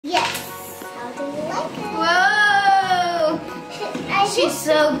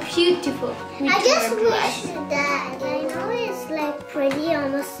so beautiful. I just wish that, I know it's like pretty,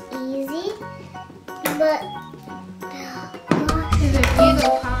 almost easy, but It's a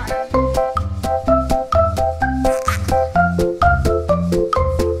little hard.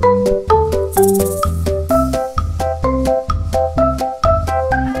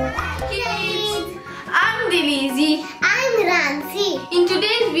 I'm Dilisi. I'm Ransi. In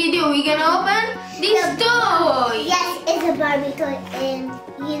today's video, we're gonna open this toy. Yes, it's a Barbie toy, and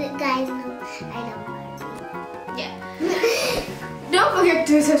you guys know I love Barbie. Yeah. Don't forget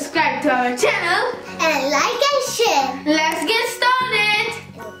to subscribe to our channel. And like and share. Let's get started.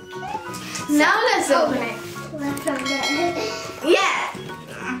 Now let's open it. What from there? Yeah.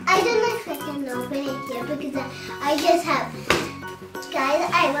 I don't know if I can open it here because I just have. Guys,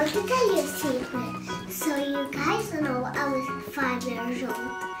 I want to tell you a secret. So you guys know I was 5 years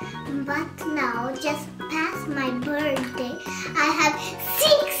old. But now, just past my birthday, I have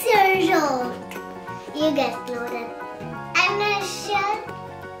 6 years old. You guys know that. I'm not sure,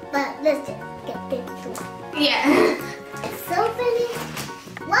 but let's just get into it. Yeah. It's so funny.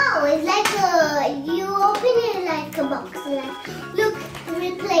 Wow, it's like you open it like a box. Like, look,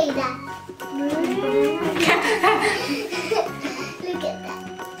 replay that. Look at that.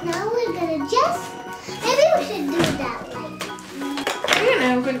 Now we're gonna just, maybe we should do that like. We're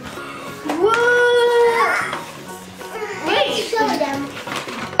gonna open. What? Let's show them.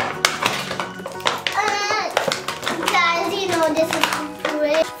 Guys, you know this is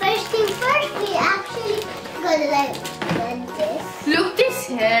great. First thing first, we actually gonna like get this. Look this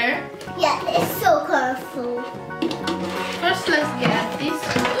here. Yeah, it's so colorful. First, let's get this.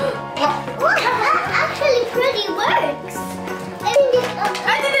 Oh, that actually pretty works.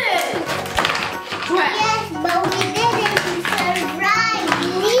 I did it! Well, Yes, but we didn't surprise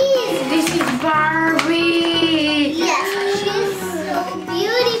Liz. this is Barbie. Yes, she's so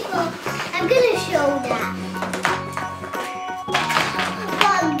beautiful. I'm gonna show that.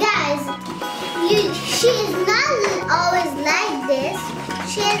 But guys, she is not always like this.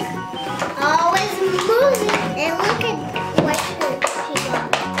 She's always moving. And look at what shirt she got.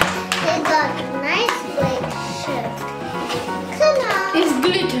 She got a nice white shirt. Come on. It's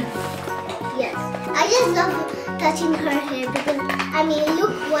glitter. Yes, I just love touching her hair because, I mean,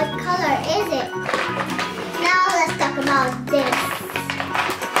 look what color is it. Now let's talk about this.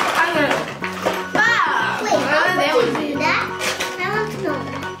 I'm gonna. Wow! Wait, how that would was you do it. that? I want to know.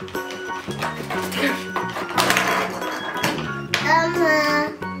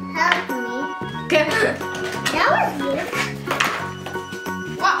 Help me. That was good.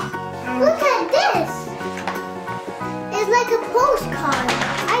 Wow! Look at this. It's like a postcard.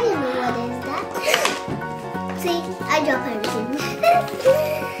 I didn't know what is that. See, I dropped everything.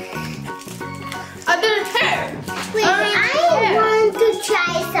 Other hair. Wait, Orange I hair. want to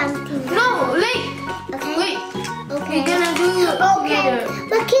try something. No, wait. Okay. Wait. Okay. We're gonna do it Okay. together.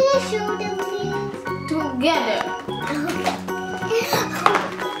 But can I show them please? Together. Okay.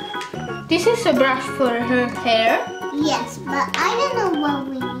 This is a brush for her hair. Yes, but I don't know what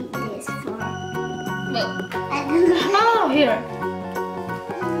we need this for. Look. I don't know. Oh, here.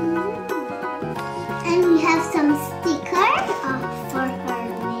 And we have some stickers for her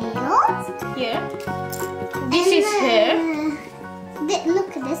nails. Here. This is hair.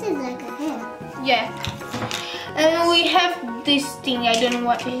 Look, this is like a hair. Yeah. And we have this thing. I don't know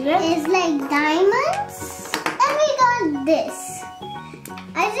what is it. It's like diamonds. And we got this.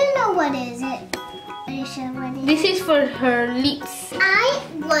 I don't know what is it. Are you sure what it is? This is for her lips. I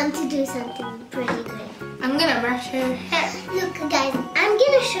want to do something pretty good. I'm gonna brush her hair. Look guys, I'm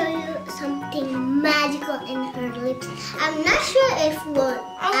gonna show you something magical in her lips. I'm not sure if we're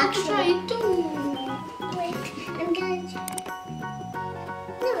I want to try actually... it too. Wait, I'm gonna...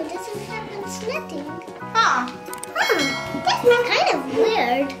 No, it doesn't happen. It's nothing. Ah. That's kind of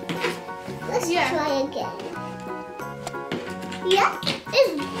weird. Let's Yeah. try again. Yeah,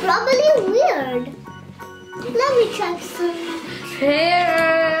 it's probably weird. Let me try some.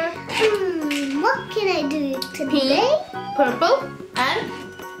 Hair. What can I do today? Pink, purple, and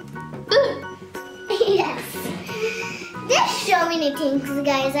blue. Yes. There's so many things,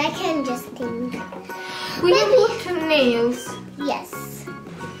 guys. I can't just think. We Maybe- can put nails. Yes.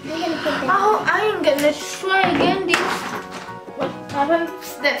 We're gonna put them. Oh, I'm gonna try again this. What happened?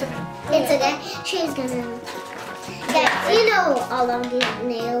 That's okay. It's okay. She's gonna. Guys, you know all of these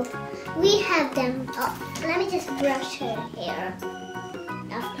nails. We have them. Oh, let me just brush her hair.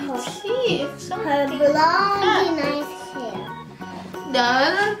 Of course. See if Her something. blondie nice hair.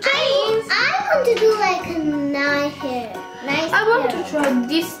 Done. I want to do like a nice hair. Nice I want hair. to try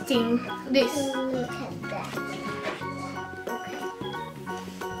this thing. This. Look at that. Okay.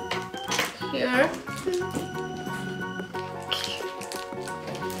 here.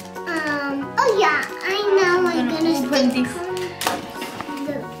 Oh yeah, I know I'm gonna open stick this.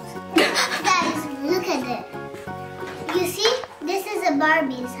 Guys, look at it. You see, this is a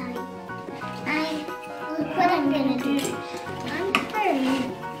Barbie sign. Look what I'm gonna do. On her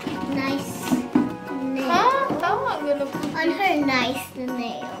nice nail. How am I gonna put On her nice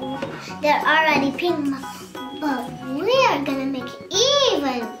nail. They're already pink, but we are gonna make it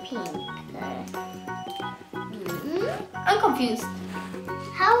even pinker. I'm confused.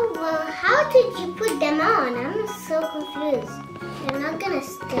 How did you put them on? I'm so confused. They're not gonna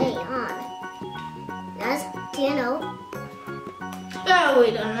stay on. Do you know? Oh,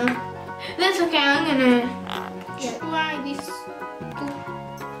 we don't know. That's okay. I'm gonna try this.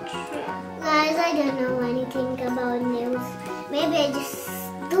 Guys, I don't know anything about nails. Maybe I just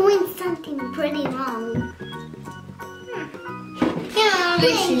doing something pretty wrong.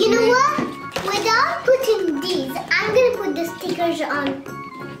 This is You know it. what? Without putting these, I'm gonna put the stickers on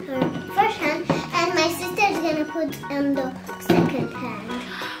her first hand, and my sister's gonna put on the second hand.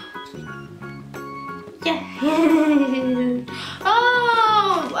 Yeah.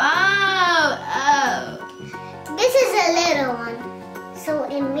 Oh, wow. Oh. This is a little one, so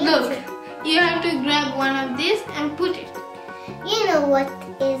it means Look, you have to grab one of this and put it. you know what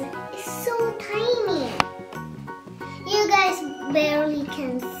is so tiny. You guys barely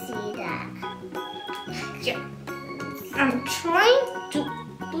can see that. Yeah. I'm trying to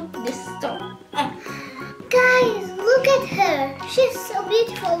put this stuff. Guys, look at her. She's so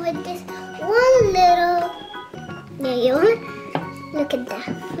beautiful with this one little nail. Look at that.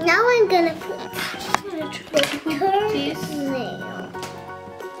 Now I'm gonna put the third this. nail.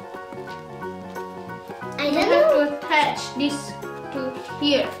 I You don't have know. to attach this to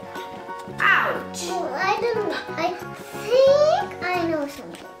here. Ouch. Well, I don't know. I think I know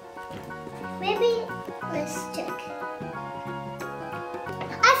something. Maybe let's check.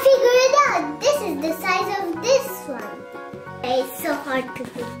 I figured it out. This is the size of this one. It's so hard to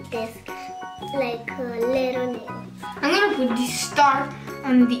put this like a little nail. I'm gonna put this star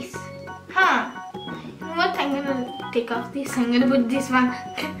on this. Huh. You know what? I'm gonna take off this. I'm gonna put this one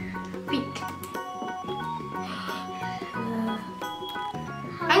pink.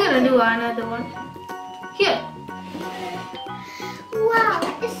 I'm gonna do another one. Here. Wow,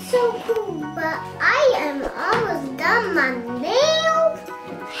 it's so cool. But I am almost done my nails.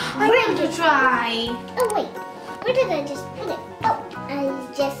 I'm going to try. Oh wait, where did I just put it? Oh,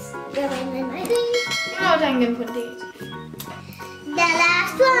 I just remembered my thing. You know what? I'm gonna put this. The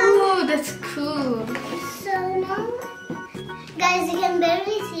last one. Oh, that's cool. So now, guys, you can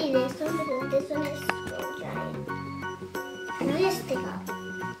barely see this one because this one is so giant. Let me just stick up.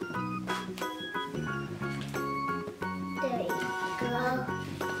 There you go.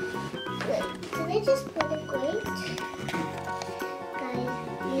 Wait, can I just put it great? Guys,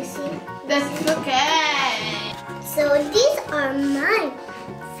 you see? That's okay. So these are my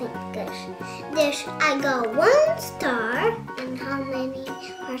fingers. I got one star, and how many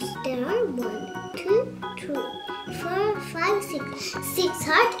hearts there are? 1, 2, 3, 4, 5, 6. 6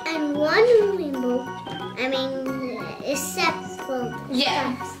 hearts and 1 rainbow. I mean, except for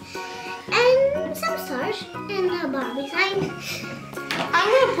Yeah. and some stars and a Barbie sign. I'm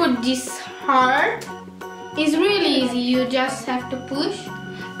gonna put this heart. It's really easy. You just have to push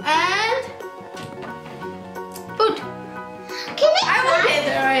and put. Can I I put try? it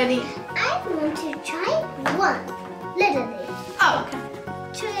already. I want to try one. Literally. Oh, okay.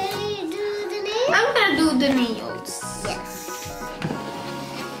 Try do the nail. I'm gonna do the nails. Yes.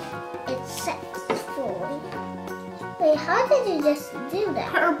 It's successful. Wait, how did you just do that?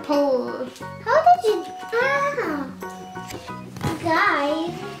 Purple. How did you? Ah,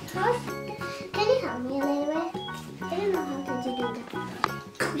 guys, can you help me a little bit? I don't know how did you do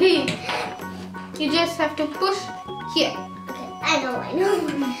that. Here. You just have to push here. Okay, I know.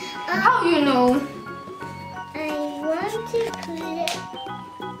 How you know? I want to put it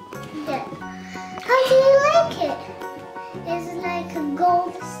there. How do you like it? It's like a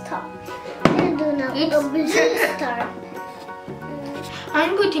gold star. I'm gonna do now Oops. a blue star.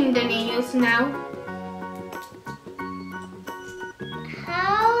 I'm putting the nails now.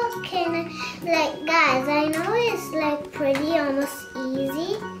 How can I, like, guys, I know it's like pretty almost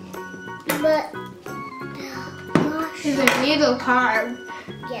easy, but gosh, It's a little hard.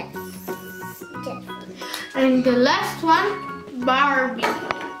 yes, definitely. And the last one, Barbie.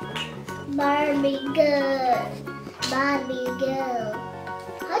 Barbie girl, Barbie girl.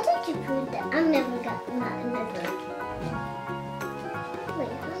 How did you put that? I've never got, never. Wait,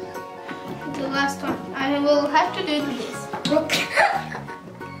 The last one. I will have to do this.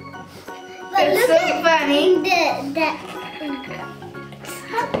 but It's look so at funny.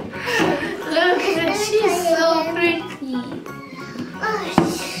 Look at her, she's so pretty. Oh,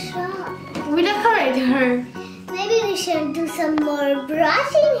 stop. We decorate her. Maybe we should do some more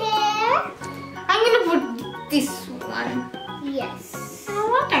brushing hair. I'm gonna put this one. Yes. You know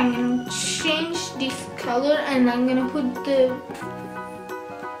what? I'm gonna change this color and I'm gonna put the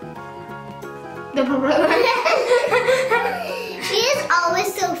purple one. She is always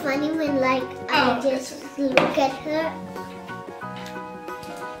so funny when I just look at her.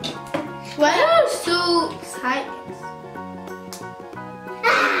 Why are you so silent?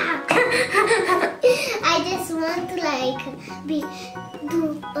 I just want to do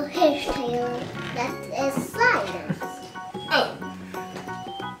a hairstyle that is silence. Oh.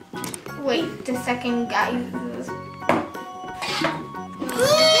 Wait a second, guys. I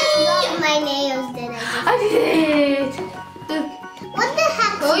just love my nails then I did it. Look. What the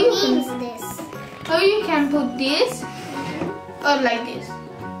heck means this? Oh, you can put this or like this.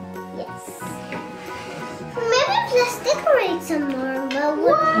 Yes. Maybe let's decorate some more, but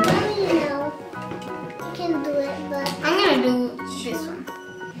you know, you can do it, but I'm gonna do this one.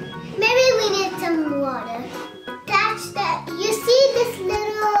 maybe we need some water. That's that. You see this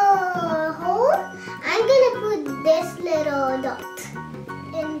little hole? I'm gonna put this little dot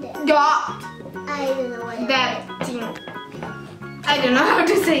in there. Dot. I don't know what That thing. I don't know how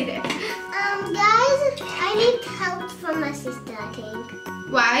to say that. Guys, I need help from my sister, I think.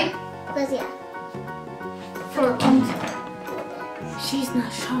 Why? Because yeah. For she's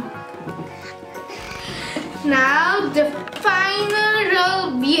not sure. Now the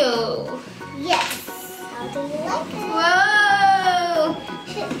final view. Yes. How do you like it? Whoa!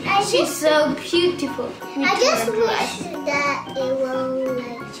 She's so beautiful. I just wish that it will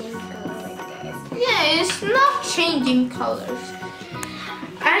change color like this. Yeah, it's not changing colors.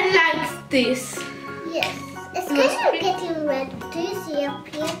 I like this. Yes. It's kind of getting red. Do you see up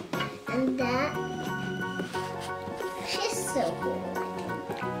here? And that. She's so cool.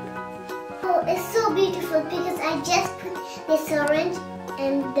 Oh, it's so beautiful because I just put this orange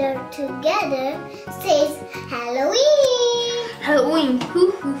and they're together says Halloween. Halloween,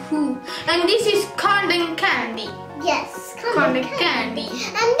 hoo hoo hoo. And this is cotton candy. Yes, Cotton candy.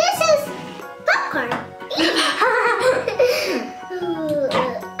 And this is popcorn.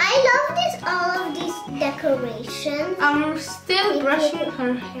 I love all of these decorations. I'm still brushing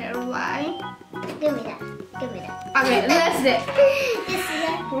her hair. Why? Give me that. Give me that. Okay, that's it. This is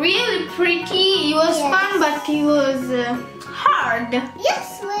it. Really pretty. It was Yes. fun, but it was hard.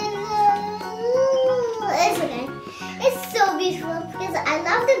 Yes, it's okay. It's so beautiful because I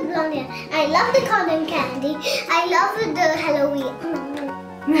love the blonde hair. I love the cotton candy. I love the Halloween.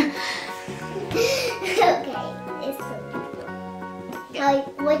 Okay, it's so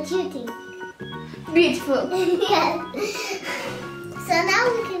beautiful. What do you think? Beautiful. Yes. So now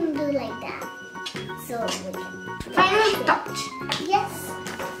we can do like that. So we can. Final touch. Yes.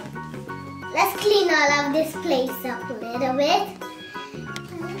 Let's clean all of this place up a little bit.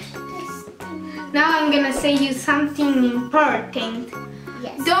 Now I'm gonna say you something important.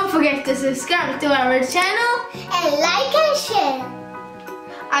 Yes. Don't forget to subscribe to our channel. And like and share.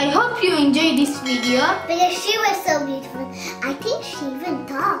 I hope you enjoyed this video. Because she was so beautiful. I think she even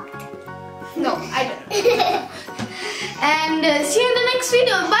talked. No, I don't know. And see you in the next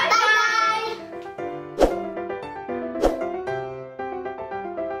video. Bye bye.